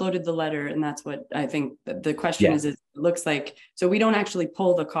Carrie uploaded the letter, and that's what I think the question is. It looks like, so we don't actually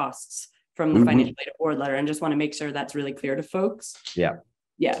pull the costs from the financial aid award letter, and just want to make sure that's really clear to folks. Yeah,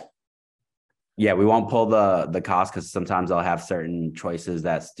 we won't pull the cost because sometimes they'll have certain choices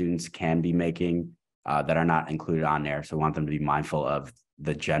that students can be making that are not included on there. So we want them to be mindful of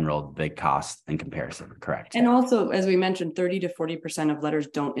the general big cost in comparison. Correct. And also, as we mentioned, 30 to 40% of letters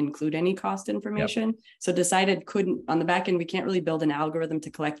don't include any cost information. Yep. So DecidED couldn't, on the back end, we can't really build an algorithm to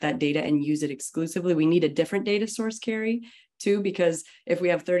collect that data and use it exclusively. We need a different data source, Carrie, too, because if we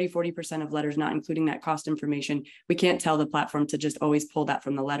have 30-40% of letters not including that cost information, we can't tell the platform to just always pull that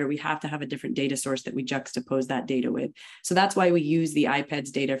from the letter. We have to have a different data source that we juxtapose that data with. So that's why we use the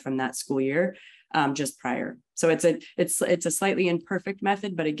iPad's data from that school year just prior. So it's a slightly imperfect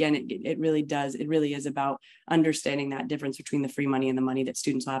method, but again, it really is about understanding that difference between the free money and the money that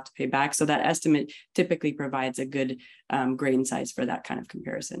students will have to pay back. So that estimate typically provides a good grain size for that kind of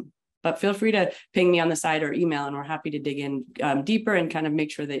comparison. But feel free to ping me on the side or email, and we're happy to dig in deeper and kind of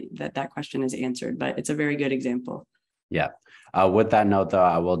make sure that question is answered. But it's a very good example. Yeah. With that note, though,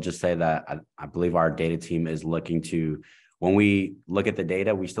 I will just say that I believe our data team is looking to, when we look at the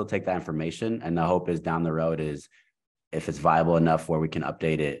data, we still take that information, and the hope is down the road is if it's viable enough where we can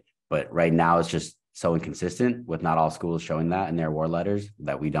update it But right now it's just so inconsistent with not all schools showing that in their award letters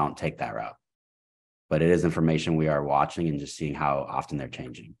that we don't take that route. But it is information we are watching and just seeing how often they're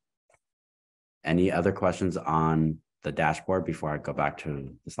changing. Any other questions on the dashboard before I go back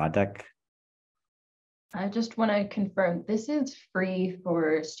to the slide deck? I just want to confirm this is free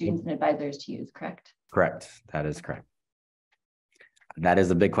for students and advisors to use, correct? Correct. That is correct. That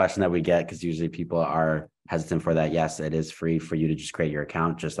is a big question that we get because usually people are hesitant for that. Yes, it is free for you to just create your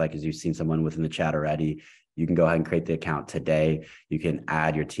account, just like as you've seen someone within the chat already. You can go ahead and create the account today. You can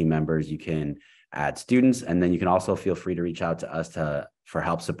add your team members, you can add students, and then you can also feel free to reach out to us for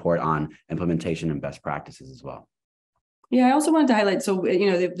help support on implementation and best practices as well. Yeah, I also wanted to highlight, so,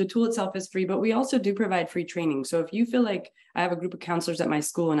 the tool itself is free, but we also do provide free training. So if you feel like I have a group of counselors at my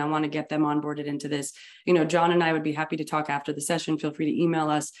school and I want to get them onboarded into this, John and I would be happy to talk after the session. Feel free to email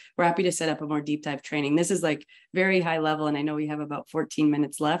us. We're happy to set up a more deep dive training. This is like very high level, and I know we have about 14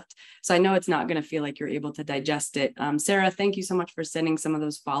 minutes left. So I know it's not going to feel like you're able to digest it. Sarah, thank you so much for sending some of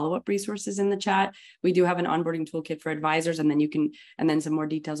those follow-up resources in the chat. We do have an onboarding toolkit for advisors, and then some more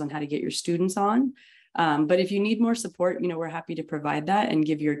details on how to get your students on. But if you need more support, we're happy to provide that and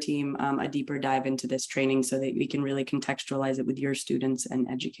give your team a deeper dive into this training so that we can really contextualize it with your students and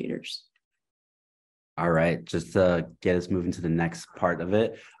educators. All right, just to get us moving to the next part of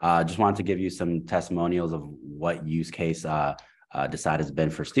it, just wanted to give you some testimonials of what use case DecidED has been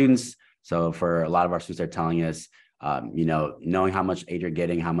for students. So for a lot of our students, they're telling us, knowing how much aid you're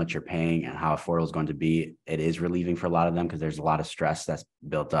getting, how much you're paying, and how affordable it's going to be, it is relieving for a lot of them because there's a lot of stress that's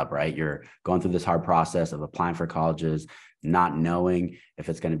built up, right? You're going through this hard process of applying for colleges, not knowing if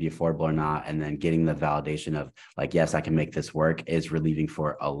it's going to be affordable or not, and then getting the validation of like, yes, I can make this work is relieving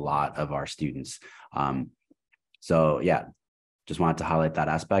for a lot of our students. So yeah, just wanted to highlight that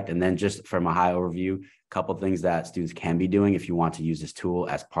aspect. And then just from a high overview, couple of things that students can be doing if you want to use this tool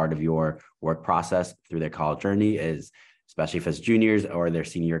as part of your work process through their college journey is, especially if it's juniors or their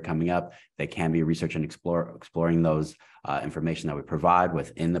senior year coming up, they can be researching and exploring those information that we provide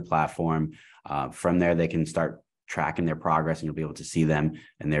within the platform. From there, they can start tracking their progress and you'll be able to see them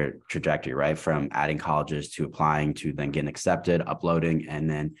and their trajectory, right? From adding colleges to applying to then getting accepted, uploading, and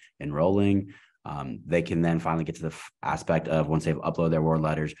then enrolling. They can then finally get to the aspect of once they've uploaded their award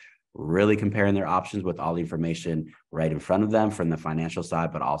letters, really comparing their options with all the information right in front of them from the financial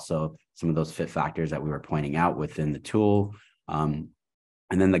side, but also some of those fit factors that we were pointing out within the tool. And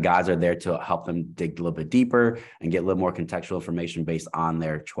then the guides are there to help them dig a little bit deeper and get a little more contextual information based on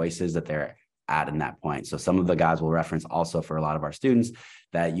their choices that they're at in that point. So some of the guides will reference also for a lot of our students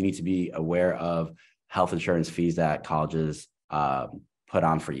that you need to be aware of health insurance fees that colleges put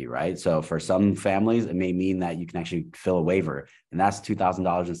on for you, right? So for some families, it may mean that you can actually fill a waiver, and that's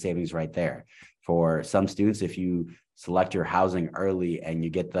 $2,000 in savings right there. For some students, if you select your housing early and you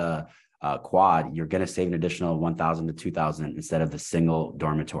get the quad, you're going to save an additional $1,000 to $2,000 instead of the single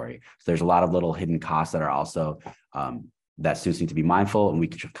dormitory. So there's a lot of little hidden costs that are also that students need to be mindful, and we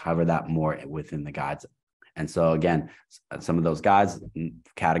can cover that more within the guides. And so again, some of those guides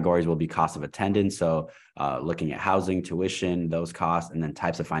categories will be cost of attendance. So looking at housing, tuition, those costs, and then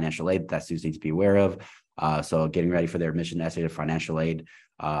types of financial aid that students need to be aware of. So getting ready for their admission essay to financial aid,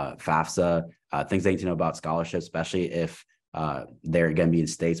 FAFSA, things they need to know about scholarships, especially if they're going to be in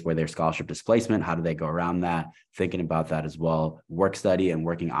states where there's scholarship displacement. How do they go around that? Thinking about that as well. Work study and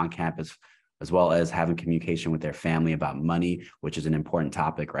working on campus, as well as having communication with their family about money, which is an important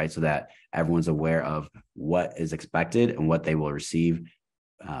topic, right? So that everyone's aware of what is expected and what they will receive,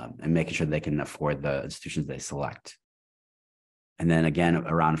 and making sure they can afford the institutions they select. And then again,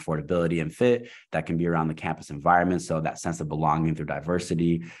 around affordability and fit, that can be around the campus environment. So that sense of belonging through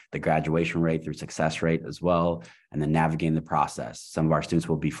diversity, the graduation rate through success rate as well, and then navigating the process. Some of our students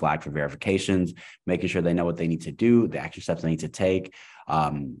will be flagged for verifications, making sure they know what they need to do, the action steps they need to take,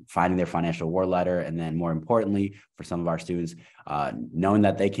 finding their financial award letter. And then more importantly, for some of our students, knowing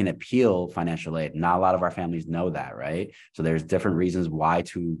that they can appeal financial aid. Not a lot of our families know that, right? So there's different reasons why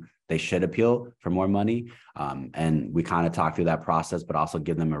they should appeal for more money. And we kind of talk through that process, but also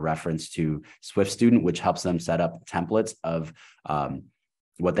give them a reference to Swift Student, which helps them set up templates of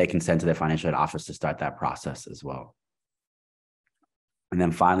what they can send to their financial aid office to start that process as well. And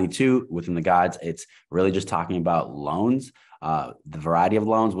then finally, too, within the guides, it's really just talking about loans, the variety of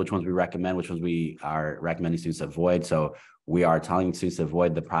loans, which ones we recommend, which ones we are recommending students avoid. So we are telling students to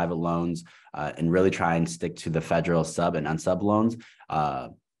avoid the private loans and really try and stick to the federal sub and unsub loans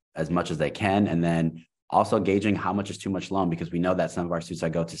as much as they can. And then also gauging how much is too much loan, because we know that some of our students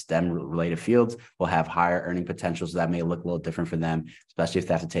that go to STEM related fields will have higher earning potential. So that may look a little different for them, especially if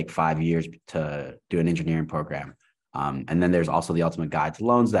they have to take 5 years to do an engineering program. And then there's also the ultimate guide to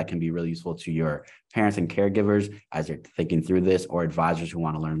loans that can be really useful to your parents and caregivers as you're thinking through this, or advisors who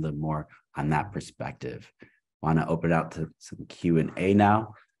want to learn a little more on that perspective. Want to open it out to some Q&A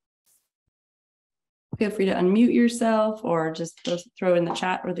now. Feel free to unmute yourself or just throw in the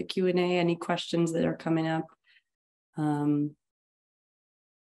chat or the Q&A any questions that are coming up.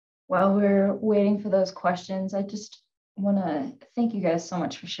 While we're waiting for those questions, I just want to thank you guys so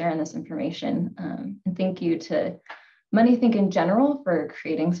much for sharing this information. And thank you to Moneythink in general for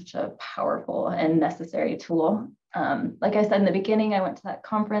creating such a powerful and necessary tool. Like I said in the beginning, I went to that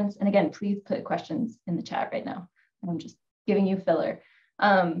conference, and again, please put questions in the chat right now. I'm just giving you filler.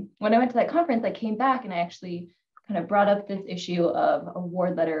 When I went to that conference, I came back and I actually kind of brought up this issue of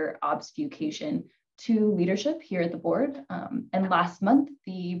award letter obfuscation to leadership here at the board. And last month,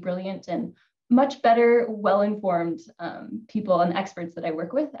 the brilliant and much better, well-informed people and experts that I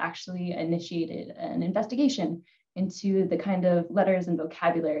work with actually initiated an investigation into the kind of letters and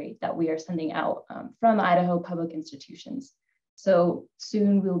vocabulary that we are sending out from Idaho public institutions. So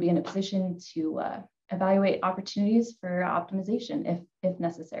soon we'll be in a position to evaluate opportunities for optimization if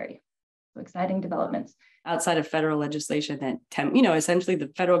necessary. So exciting developments. Outside of federal legislation that, essentially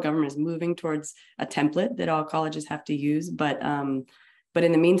the federal government is moving towards a template that all colleges have to use. But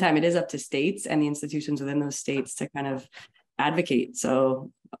in the meantime, it is up to states and the institutions within those states to kind of advocate.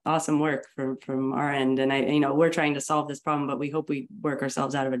 So awesome work from our end. And we're trying to solve this problem, but we hope we work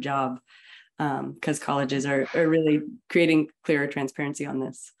ourselves out of a job because colleges are really creating clearer transparency on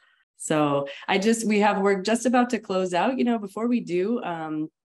this. So we're just about to close out, before we do,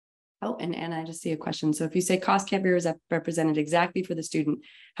 oh, and Anna, I just see a question. So if you say cost can't be represented exactly for the student,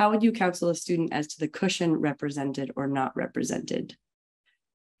 how would you counsel a student as to the cushion represented or not represented?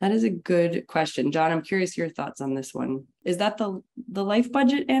 That is a good question. John, I'm curious your thoughts on this one. Is that the life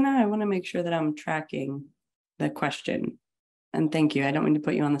budget, Anna? I want to make sure that I'm tracking the question. And thank you. I don't mean to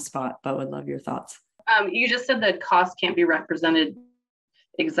put you on the spot, but would love your thoughts. You just said that cost can't be represented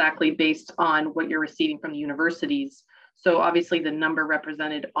exactly based on what you're receiving from the universities. So obviously the number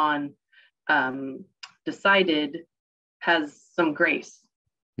represented on DecidED has some grace.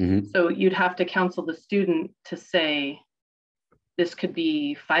 Mm-hmm. So you'd have to counsel the student to say, this could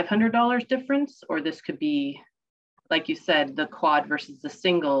be $500 difference, or this could be, like you said, the quad versus the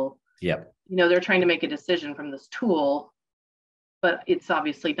single. Yep. They're trying to make a decision from this tool, but it's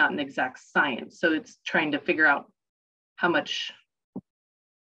obviously not an exact science. So it's trying to figure out how much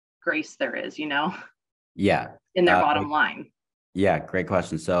grace there is, Yeah. in their bottom line. Yeah, great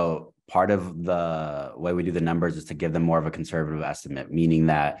question. So part of the way we do the numbers is to give them more of a conservative estimate, meaning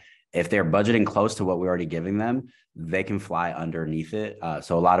that if they're budgeting close to what we're already giving them, they can fly underneath it.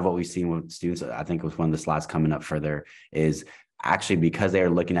 So a lot of what we've seen with students, I think it was one of the slides coming up further, is actually because they are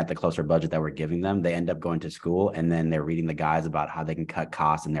looking at the closer budget that we're giving them, they end up going to school and then they're reading the guides about how they can cut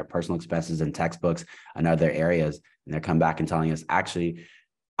costs in their personal expenses and textbooks and other areas. And they come back and telling us, actually,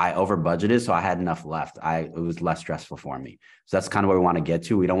 I over budgeted, so I had enough left. It was less stressful for me. So that's kind of where we want to get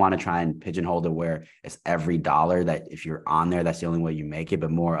to. We don't want to try and pigeonhole it where it's every dollar that if you're on there, that's the only way you make it, but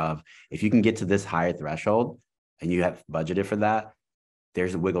more of if you can get to this higher threshold and you have budgeted for that,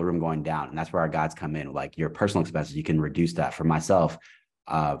 there's a wiggle room going down. And that's where our guides come in. Like your personal expenses, you can reduce that. For myself,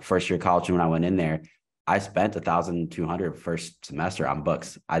 first year college, when I went in there, I spent $1,200 first semester on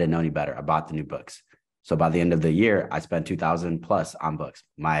books. I didn't know any better. I bought the new books. So by the end of the year, I spent $2,000 plus on books.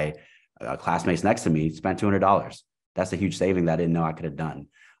 My classmates next to me spent $200. That's a huge saving that I didn't know I could have done.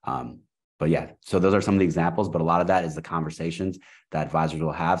 But yeah, so those are some of the examples, but a lot of that is the conversations that advisors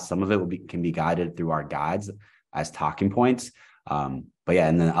will have. Some of it can be guided through our guides as talking points. But yeah,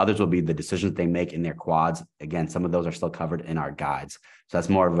 and then others will be the decisions they make in their quads. Again, some of those are still covered in our guides. So that's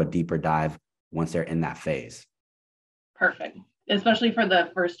more of a deeper dive once they're in that phase. Perfect. Especially for the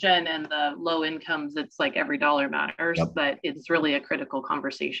first gen and the low incomes, it's like every dollar matters, yep. But it's really a critical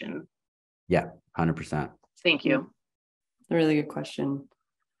conversation. Yeah, 100%. Thank you. A really good question.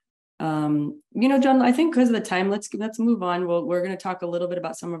 John, I think because of the time, let's move on. We're going to talk a little bit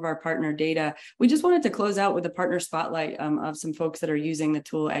about some of our partner data. We just wanted to close out with a partner spotlight of some folks that are using the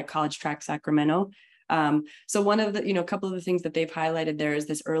tool at College Track Sacramento. So one of the, a couple of the things that they've highlighted there is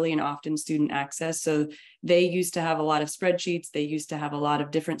this early and often student access. So they used to have a lot of spreadsheets. They used to have a lot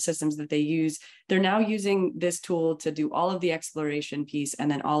of different systems that they use. They're now using this tool to do all of the exploration piece and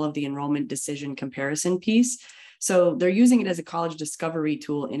then all of the enrollment decision comparison piece. So they're using it as a college discovery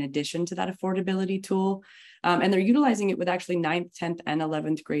tool in addition to that affordability tool. And they're utilizing it with actually 9th, 10th, and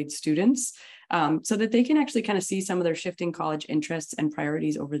 11th grade students so that they can actually kind of see some of their shifting college interests and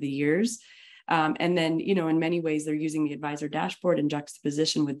priorities over the years. And then, in many ways, they're using the advisor dashboard in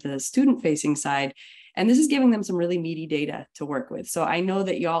juxtaposition with the student-facing side. And this is giving them some really meaty data to work with. So I know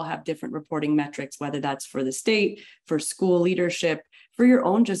that you all have different reporting metrics, whether that's for the state, for school leadership, for your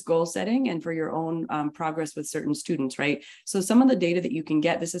own just goal setting, and for your own progress with certain students, right? So some of the data that you can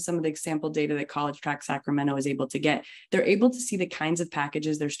get, this is some of the example data that College Track Sacramento is able to get. They're able to see the kinds of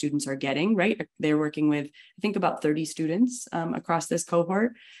packages their students are getting, right? They're working with, I think, about 30 students across this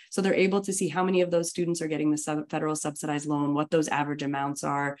cohort. So they're able to see how many of those students are getting the federal subsidized loan, what those average amounts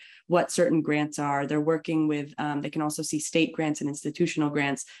are, what certain grants are. They're working with, they can also see state grants and institutional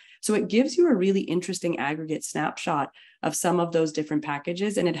grants. So it gives you a really interesting aggregate snapshot of some of those different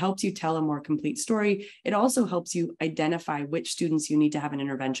packages, and it helps you tell a more complete story. It also helps you identify which students you need to have an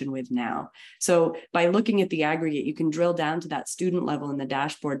intervention with now. So by looking at the aggregate, you can drill down to that student level in the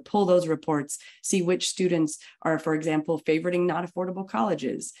dashboard, pull those reports, see which students are, for example, favoriting not affordable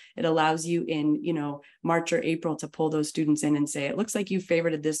colleges. It allows you in, March or April to pull those students in and say, it looks like you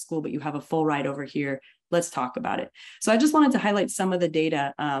favorited this school, but you have a full ride over here. Let's talk about it. So I just wanted to highlight some of the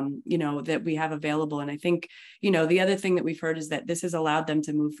data, that we have available. And I think, the other thing that we've heard is that this has allowed them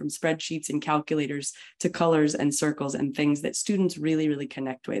to move from spreadsheets and calculators to colors and circles and things that students really, really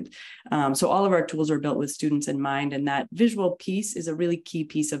connect with. So all of our tools are built with students in mind, and that visual piece is a really key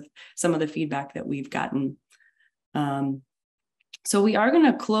piece of some of the feedback that we've gotten. So we are going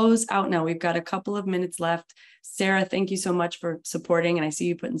to close out now. We've got a couple of minutes left. Sarah, thank you so much for supporting. And I see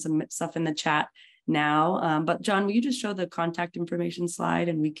you putting some stuff in the chat now. But John, will you just show the contact information slide,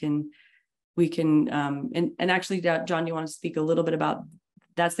 and we can and actually, John, you want to speak a little bit about,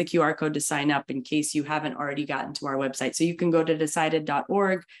 that's the QR code to sign up in case you haven't already gotten to our website. So you can go to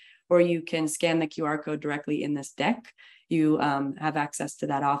DecidED.org, or you can scan the QR code directly in this deck. You have access to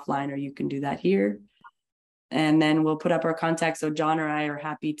that offline, or you can do that here. And then we'll put up our contacts. So John or I are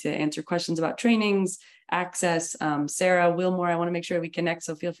happy to answer questions about trainings, access. Sarah, Wilmore, I want to make sure we connect.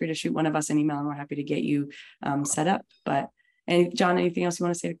 So feel free to shoot one of us an email, and we're happy to get you set up. And John, anything else you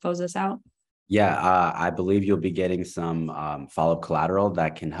want to say to close us out? Yeah, I believe you'll be getting some follow-up collateral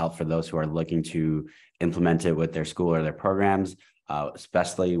that can help for those who are looking to implement it with their school or their programs,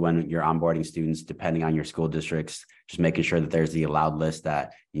 especially when you're onboarding students, depending on your school districts, just making sure that there's the allowed list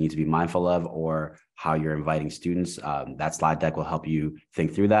that you need to be mindful of, or how you're inviting students. That slide deck will help you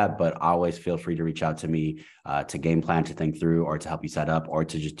think through that, but always feel free to reach out to me to game plan, to think through, or to help you set up, or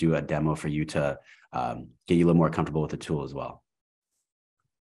to just do a demo for you to get you a little more comfortable with the tool as well.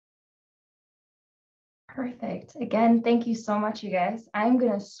 Perfect. Again, thank you so much, you guys. I'm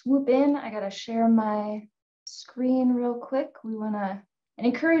going to swoop in. I got to share my screen real quick. We want to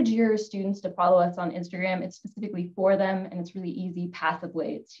encourage your students to follow us on Instagram. It's specifically for them, and it's really easy, passive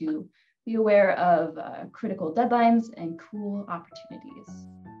way to be aware of critical deadlines and cool opportunities.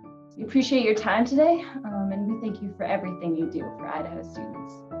 We appreciate your time today, and we thank you for everything you do for Idaho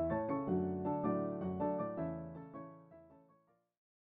students.